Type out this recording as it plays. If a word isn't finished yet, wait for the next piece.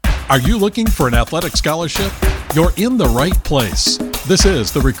Are you looking for an athletic scholarship? You're in the right place. This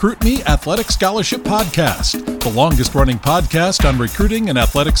is the Recruit Me Athletic Scholarship Podcast, the longest-running podcast on recruiting and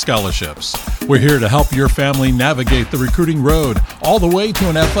athletic scholarships. We're here to help your family navigate the recruiting road all the way to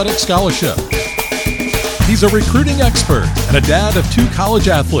an athletic scholarship. He's a recruiting expert and a dad of 2 college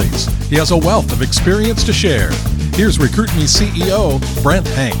athletes. He has a wealth of experience to share. Here's Recruit Me CEO, Brent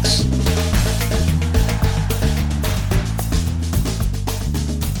Hanks.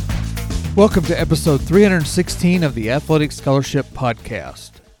 Welcome to episode 316 of the Athletic Scholarship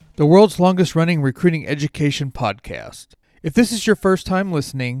Podcast, the world's longest-running recruiting education podcast. If this is your first time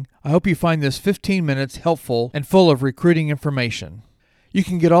listening, I hope you find this 15 minutes helpful and full of recruiting information. You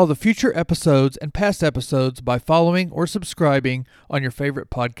can get all the future episodes and past episodes by following or subscribing on your favorite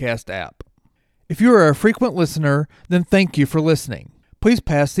podcast app. If you are a frequent listener, then thank you for listening. Please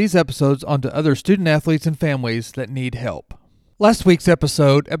pass these episodes on to other student athletes and families that need help. Last week's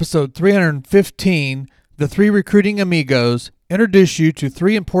episode 315, the 3 recruiting amigos, introduced you to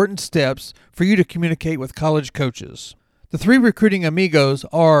 3 important steps for you to communicate with college coaches. The 3 recruiting amigos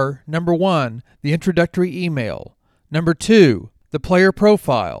are, number 1, the introductory email, number 2, the player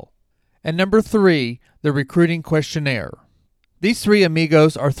profile, and number 3, the recruiting questionnaire. These 3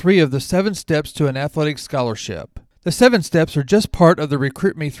 amigos are 3 of the 7 steps to an athletic scholarship. The 7 steps are just part of the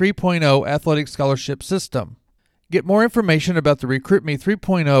Recruit Me 3.0 athletic scholarship system. Get more information about the Recruit Me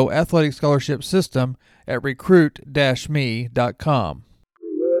 3.0 Athletic Scholarship System at recruit-me.com.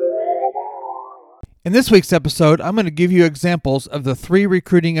 In this week's episode, I'm going to give you examples of the 3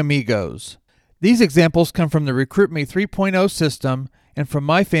 recruiting amigos. These examples come from the Recruit Me 3.0 system and from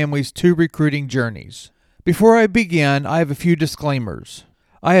my family's 2 recruiting journeys. Before I begin, I have a few disclaimers.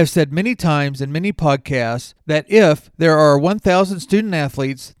 I have said many times in many podcasts that if there are 1,000 student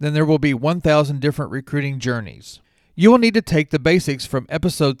athletes, then there will be 1,000 different recruiting journeys. You will need to take the basics from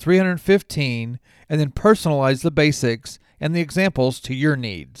episode 315 and then personalize the basics and the examples to your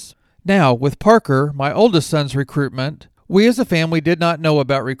needs. Now, with Parker, my oldest son's recruitment, we as a family did not know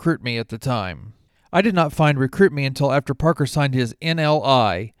about Recruit Me at the time. I did not find Recruit Me until after Parker signed his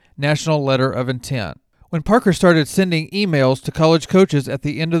NLI, National Letter of Intent. When Parker started sending emails to college coaches at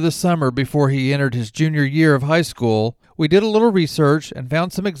the end of the summer before he entered his junior year of high school, we did a little research and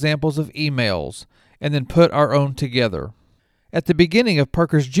found some examples of emails, and then put our own together. At the beginning of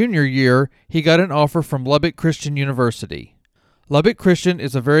Parker's junior year, he got an offer from Lubbock Christian University. Lubbock Christian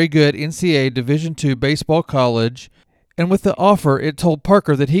is a very good NCAA Division II baseball college, and with the offer, it told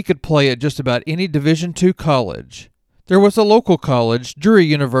Parker that he could play at just about any Division II college. There was a local college, Drury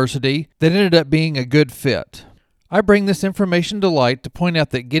University, that ended up being a good fit. I bring this information to light to point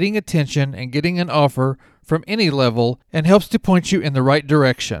out that getting attention and getting an offer from any level and helps to point you in the right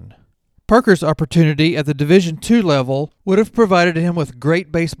direction. Parker's opportunity at the Division II level would have provided him with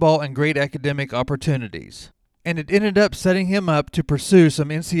great baseball and great academic opportunities, and it ended up setting him up to pursue some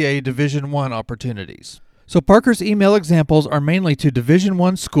NCAA Division I opportunities. So Parker's email examples are mainly to Division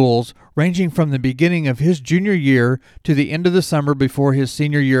I schools ranging from the beginning of his junior year to the end of the summer before his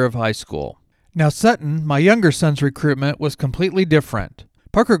senior year of high school. Now Sutton, my younger son's recruitment, was completely different.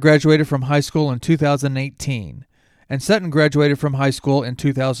 Parker graduated from high school in 2018, and Sutton graduated from high school in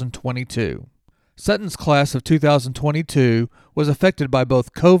 2022. Sutton's class of 2022 was affected by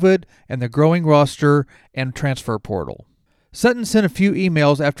both COVID and the growing roster and transfer portal. Sutton sent a few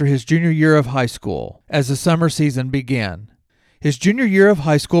emails after his junior year of high school, as the summer season began. His junior year of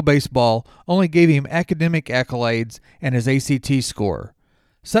high school baseball only gave him academic accolades and his ACT score.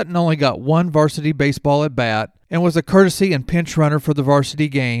 Sutton only got 1 varsity baseball at bat and was a courtesy and pinch runner for the varsity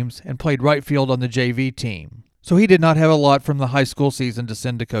games and played right field on the JV team. So he did not have a lot from the high school season to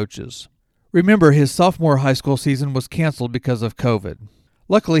send to coaches. Remember, his sophomore high school season was canceled because of COVID.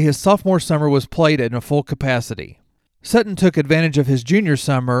 Luckily, his sophomore summer was played at a full capacity. Sutton took advantage of his junior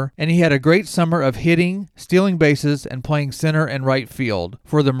summer, and he had a great summer of hitting, stealing bases, and playing center and right field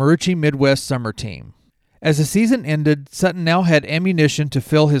for the Marucci Midwest summer team. As the season ended, Sutton now had ammunition to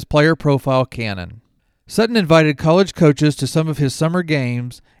fill his player profile cannon. Sutton invited college coaches to some of his summer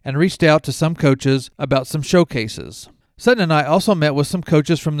games and reached out to some coaches about some showcases. Sutton and I also met with some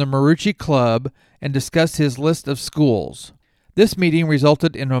coaches from the Marucci Club and discussed his list of schools. This meeting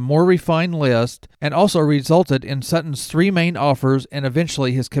resulted in a more refined list and also resulted in Sutton's 3 main offers and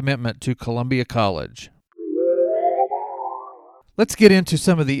eventually his commitment to Columbia College. Let's get into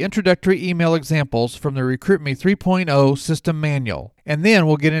some of the introductory email examples from the Recruit Me 3.0 system manual, and then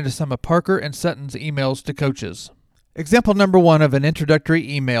we'll get into some of Parker and Sutton's emails to coaches. Example number 1 of an introductory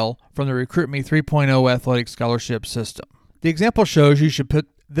email from the Recruit Me 3.0 Athletic Scholarship System. The example shows you should put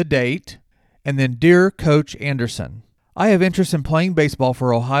the date and then Dear Coach Anderson. I have interest in playing baseball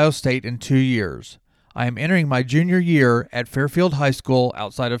for Ohio State in 2 years. I am entering my junior year at Fairfield High School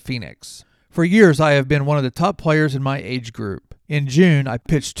outside of Phoenix. For years, I have been one of the top players in my age group. In June, I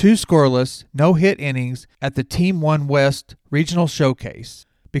pitched 2 scoreless, no-hit innings at the Team 1 West Regional Showcase.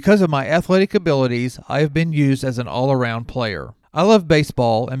 Because of my athletic abilities, I have been used as an all-around player. I love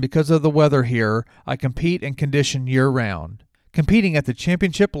baseball, and because of the weather here, I compete and condition year-round. Competing at the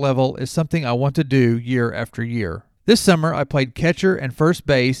championship level is something I want to do year after year. This summer, I played catcher and first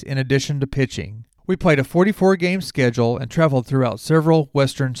base in addition to pitching. We played a 44-game schedule and traveled throughout several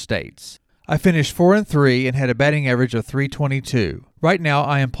western states. I finished 4-3 and had a batting average of .322. Right now,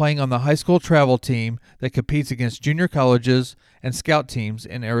 I am playing on the high school travel team that competes against junior colleges and scout teams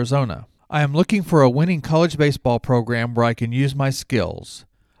in Arizona. I am looking for a winning college baseball program where I can use my skills.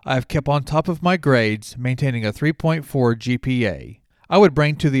 I have kept on top of my grades, maintaining a 3.4 GPA. I would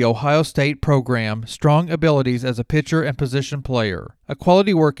bring to the Ohio State program strong abilities as a pitcher and position player, a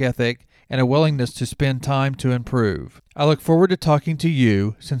quality work ethic, and a willingness to spend time to improve. I look forward to talking to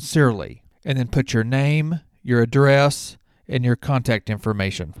you sincerely. And then put your name, your address, and your contact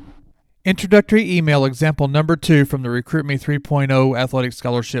information. Introductory email example number 2 from the Recruit Me 3.0 Athletic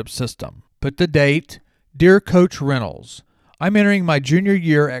Scholarship System. Put the date, Dear Coach Reynolds, I'm entering my junior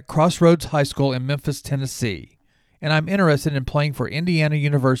year at Crossroads High School in Memphis, Tennessee, and I'm interested in playing for Indiana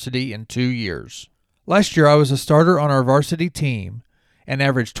University in 2 years. Last year I was a starter on our varsity team and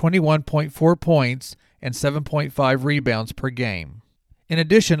averaged 21.4 points and 7.5 rebounds per game. In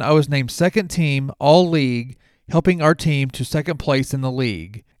addition, I was named second team All-League, helping our team to second place in the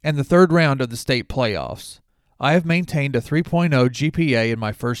league and the third round of the state playoffs. I have maintained a 3.0 GPA in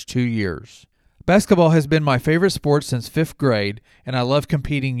my first 2 years. Basketball has been my favorite sport since 5th grade, and I love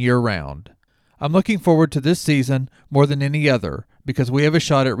competing year-round. I'm looking forward to this season more than any other because we have a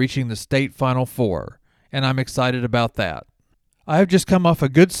shot at reaching the state Final Four, and I'm excited about that. I have just come off a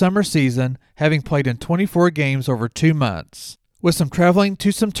good summer season, having played in 24 games over 2 months. With some traveling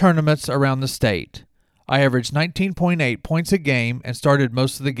to some tournaments around the state. I averaged 19.8 points a game and started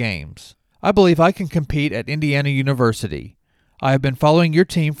most of the games. I believe I can compete at Indiana University. I have been following your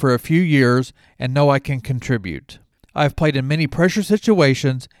team for a few years and know I can contribute. I have played in many pressure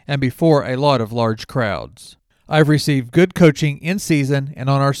situations and before a lot of large crowds. I have received good coaching in season and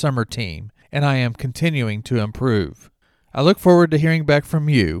on our summer team, and I am continuing to improve. I look forward to hearing back from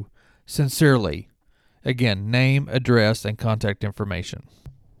you. Sincerely. Again, name, address, and contact information.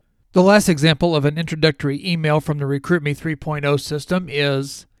 The last example of an introductory email from the Recruit Me 3.0 system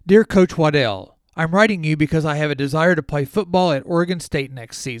is, Dear Coach Waddell, I'm writing you because I have a desire to play football at Oregon State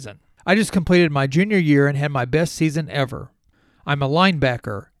next season. I just completed my junior year and had my best season ever. I'm a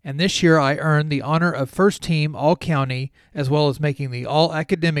linebacker, and this year I earned the honor of first team All-County as well as making the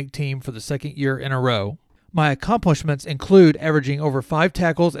All-Academic team for the second year in a row. My accomplishments include averaging over 5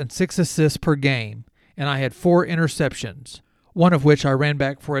 tackles and 6 assists per game, and I had 4 interceptions, one of which I ran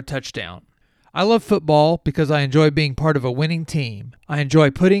back for a touchdown. I love football because I enjoy being part of a winning team. I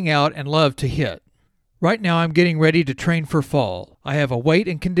enjoy putting out and love to hit. Right now I'm getting ready to train for fall. I have a weight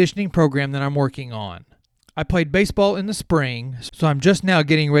and conditioning program that I'm working on. I played baseball in the spring, so I'm just now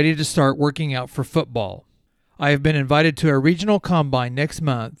getting ready to start working out for football. I have been invited to a regional combine next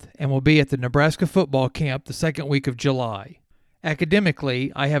month and will be at the Nebraska football camp the second week of July.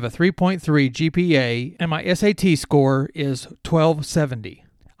 Academically, I have a 3.3 GPA and my SAT score is 1270.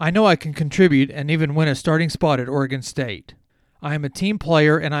 I know I can contribute and even win a starting spot at Oregon State. I am a team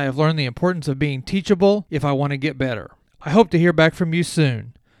player and I have learned the importance of being teachable if I want to get better. I hope to hear back from you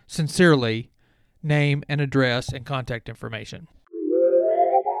soon. Sincerely, name and address and contact information.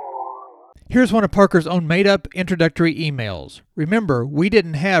 Here's one of Parker's own made-up introductory emails. Remember, we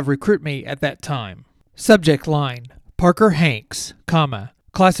didn't have Recruit Me at that time. Subject line. Parker Hanks, comma,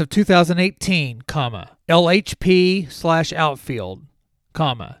 class of 2018, comma, LHP/outfield,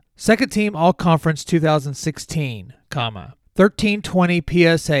 comma, second team All-Conference 2016, comma,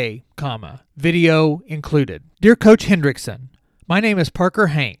 1320 PSA, comma, video included. Dear Coach Hendrickson, my name is Parker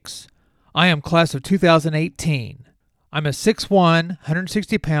Hanks. I am class of 2018. I'm a 6'1",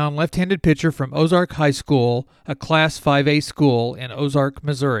 160-pound left-handed pitcher from Ozark High School, a Class 5A school in Ozark,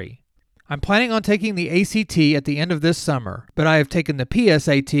 Missouri. I'm planning on taking the ACT at the end of this summer, but I have taken the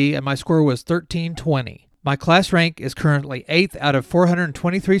PSAT and my score was 1320. My class rank is currently 8th out of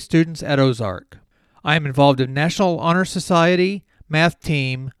 423 students at Ozark. I am involved in National Honor Society, math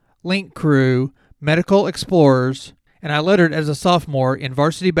team, link crew, medical explorers, and I lettered as a sophomore in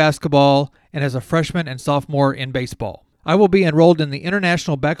varsity basketball and as a freshman and sophomore in baseball. I will be enrolled in the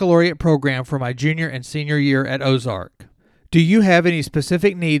International Baccalaureate program for my junior and senior year at Ozark. Do you have any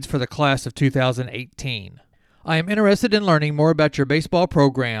specific needs for the class of 2018? I am interested in learning more about your baseball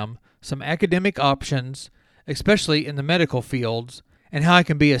program, some academic options, especially in the medical fields, and how I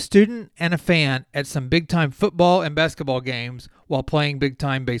can be a student and a fan at some big-time football and basketball games while playing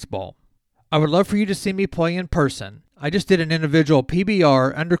big-time baseball. I would love for you to see me play in person. I just did an individual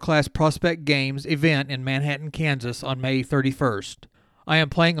PBR Underclass Prospect Games event in Manhattan, Kansas on May 31st. I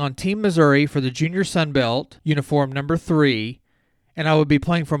am playing on Team Missouri for the Junior Sun Belt, uniform number 3, and I will be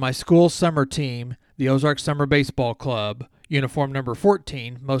playing for my school's summer team, the Ozark Summer Baseball Club, uniform number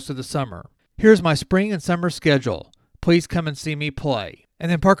 14, most of the summer. Here's my spring and summer schedule. Please come and see me play. And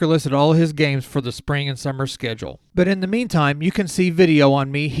then Parker listed all his games for the spring and summer schedule. But in the meantime, you can see video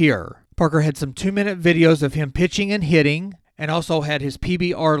on me here. Parker had some 2-minute videos of him pitching and hitting, and also had his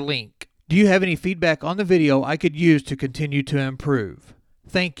PBR link. Do you have any feedback on the video I could use to continue to improve?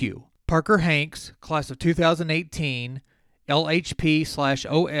 Thank you. Parker Hanks, class of 2018,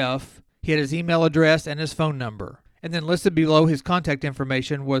 LHP/OF. He had his email address and his phone number. And then listed below his contact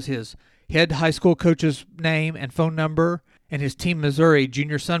information was his head high school coach's name and phone number, and his Team Missouri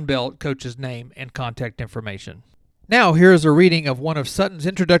Junior Sun Belt coach's name and contact information. Now here is a reading of one of Sutton's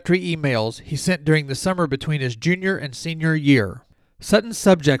introductory emails he sent during the summer between his junior and senior year. Sutton's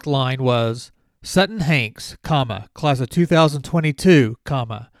subject line was, Sutton Hanks, class of 2022,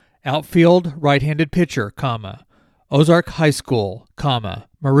 outfield, right-handed pitcher, Ozark High School,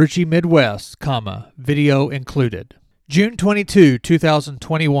 Marucci Midwest, video included. June 22,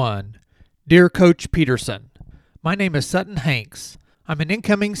 2021. Dear Coach Peterson, my name is Sutton Hanks. I'm an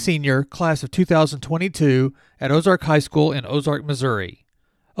incoming senior, class of 2022, at Ozark High School in Ozark, Missouri.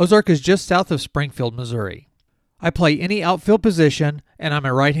 Ozark is just south of Springfield, Missouri. I play any outfield position, and I'm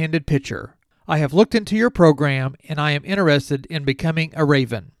a right-handed pitcher. I have looked into your program, and I am interested in becoming a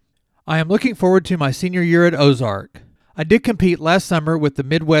Raven. I am looking forward to my senior year at Ozark. I did compete last summer with the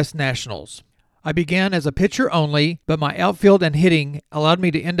Midwest Nationals. I began as a pitcher only, but my outfield and hitting allowed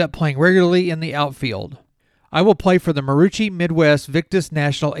me to end up playing regularly in the outfield. I will play for the Marucci Midwest Victus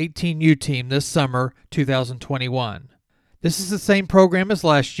National 18U team this summer, 2021. This is the same program as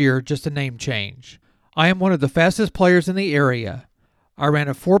last year, just a name change. I am one of the fastest players in the area. I ran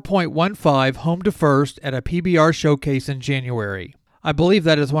a 4.15 home to first at a PBR showcase in January. I believe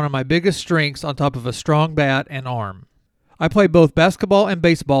that is one of my biggest strengths on top of a strong bat and arm. I play both basketball and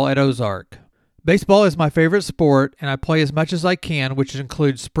baseball at Ozark. Baseball is my favorite sport, and I play as much as I can, which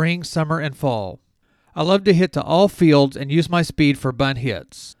includes spring, summer, and fall. I love to hit to all fields and use my speed for bunt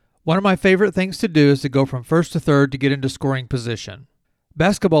hits. One of my favorite things to do is to go from first to third to get into scoring position.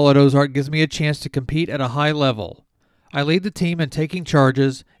 Basketball at Ozark gives me a chance to compete at a high level. I lead the team in taking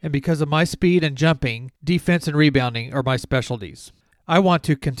charges, and because of my speed and jumping, defense and rebounding are my specialties. I want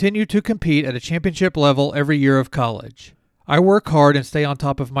to continue to compete at a championship level every year of college. I work hard and stay on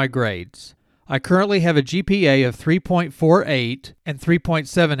top of my grades. I currently have a GPA of 3.48 and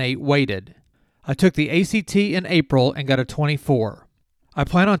 3.78 weighted. I took the ACT in April and got a 24. I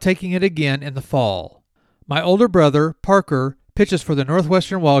plan on taking it again in the fall. My older brother, Parker, pitches for the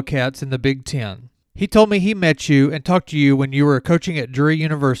Northwestern Wildcats in the Big Ten. He told me he met you and talked to you when you were coaching at Drury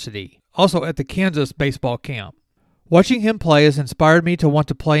University, also at the Kansas baseball camp. Watching him play has inspired me to want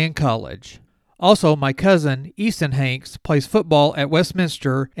to play in college. Also, my cousin, Easton Hanks, plays football at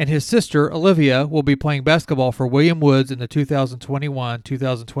Westminster, and his sister, Olivia, will be playing basketball for William Woods in the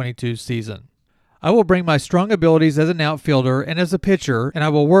 2021-2022 season. I will bring my strong abilities as an outfielder and as a pitcher, and I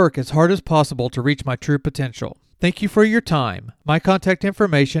will work as hard as possible to reach my true potential. Thank you for your time. My contact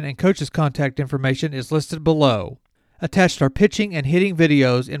information and coach's contact information is listed below. Attached are pitching and hitting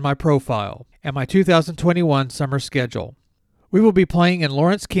videos in my profile and my 2021 summer schedule. We will be playing in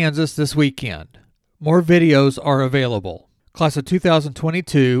Lawrence, Kansas this weekend. More videos are available. Class of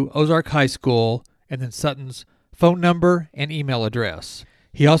 2022, Ozark High School, and then Sutton's phone number and email address.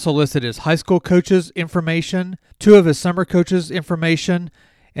 He also listed his high school coach's information, 2 of his summer coach's information,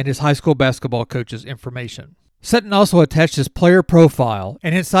 and his high school basketball coach's information. Sutton also attached his player profile,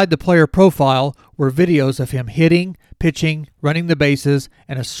 and inside the player profile were videos of him hitting, pitching, running the bases,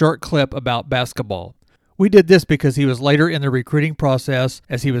 and a short clip about basketball. We did this because he was later in the recruiting process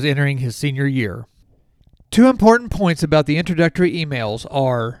as he was entering his senior year. 2 important points about the introductory emails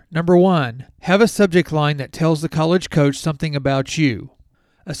are, number 1, have a subject line that tells the college coach something about you.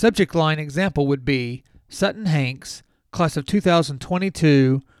 A subject line example would be, Sutton Hanks, class of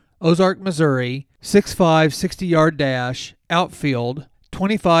 2022, Ozark, Missouri, 6'5", 60-yard dash, outfield,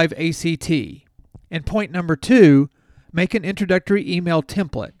 25 ACT. And point number 2, make an introductory email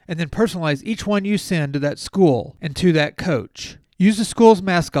template, and then personalize each one you send to that school and to that coach. Use the school's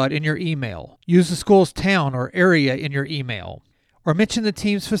mascot in your email. Use the school's town or area in your email. or mention the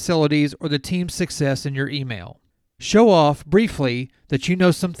team's facilities or the team's success in your email. Show off, briefly, that you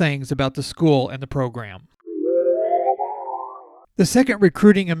know some things about the school and the program. The second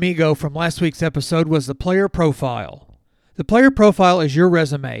recruiting amigo from last week's episode was the player profile. The player profile is your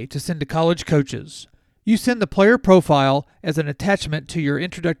resume to send to college coaches. You send the player profile as an attachment to your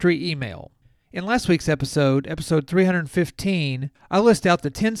introductory email. In last week's episode 315, I list out the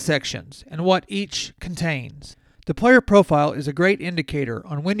 10 sections and what each contains. The player profile is a great indicator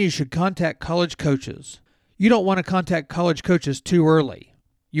on when you should contact college coaches. You don't want to contact college coaches too early.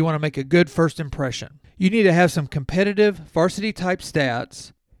 You want to make a good first impression. You need to have some competitive varsity-type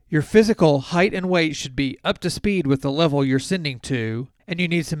stats. Your physical height and weight should be up to speed with the level you're sending to, and you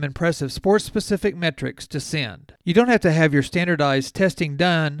need some impressive sports-specific metrics to send. You don't have to have your standardized testing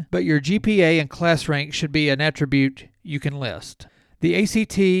done, but your GPA and class rank should be an attribute you can list. The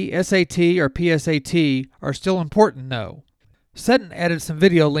ACT, SAT, or PSAT are still important, though. Sutton added some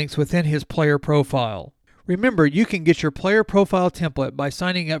video links within his player profile. Remember, you can get your player profile template by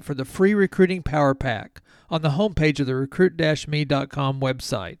signing up for the free Recruiting Power Pack on the homepage of the recruit-me.com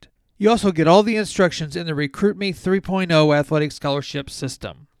website. You also get all the instructions in the Recruit Me 3.0 Athletic Scholarship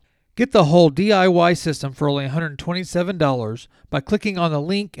System. Get the whole DIY system for only $127 by clicking on the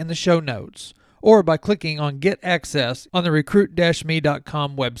link in the show notes, or by clicking on Get Access on the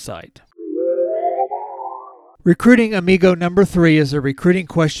recruit-me.com website. Recruiting Amigo number 3 is a recruiting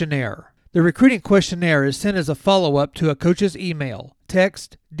questionnaire. The recruiting questionnaire is sent as a follow-up to a coach's email,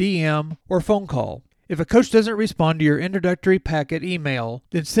 text, DM, or phone call. If a coach doesn't respond to your introductory packet email,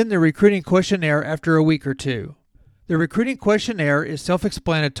 then send the recruiting questionnaire after a week or two. The recruiting questionnaire is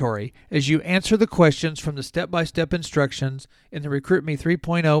self-explanatory as you answer the questions from the step-by-step instructions in the Recruit Me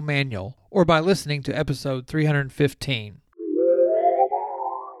 3.0 manual or by listening to episode 315.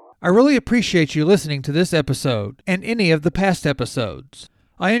 I really appreciate you listening to this episode and any of the past episodes.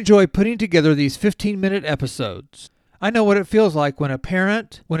 I enjoy putting together these 15-minute episodes. I know what it feels like when a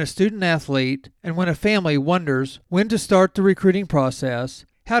parent, when a student athlete, and when a family wonders when to start the recruiting process,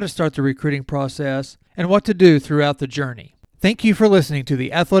 how to start the recruiting process, and what to do throughout the journey. Thank you for listening to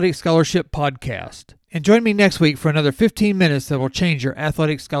the Athletic Scholarship Podcast. And join me next week for another 15 minutes that will change your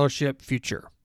athletic scholarship future.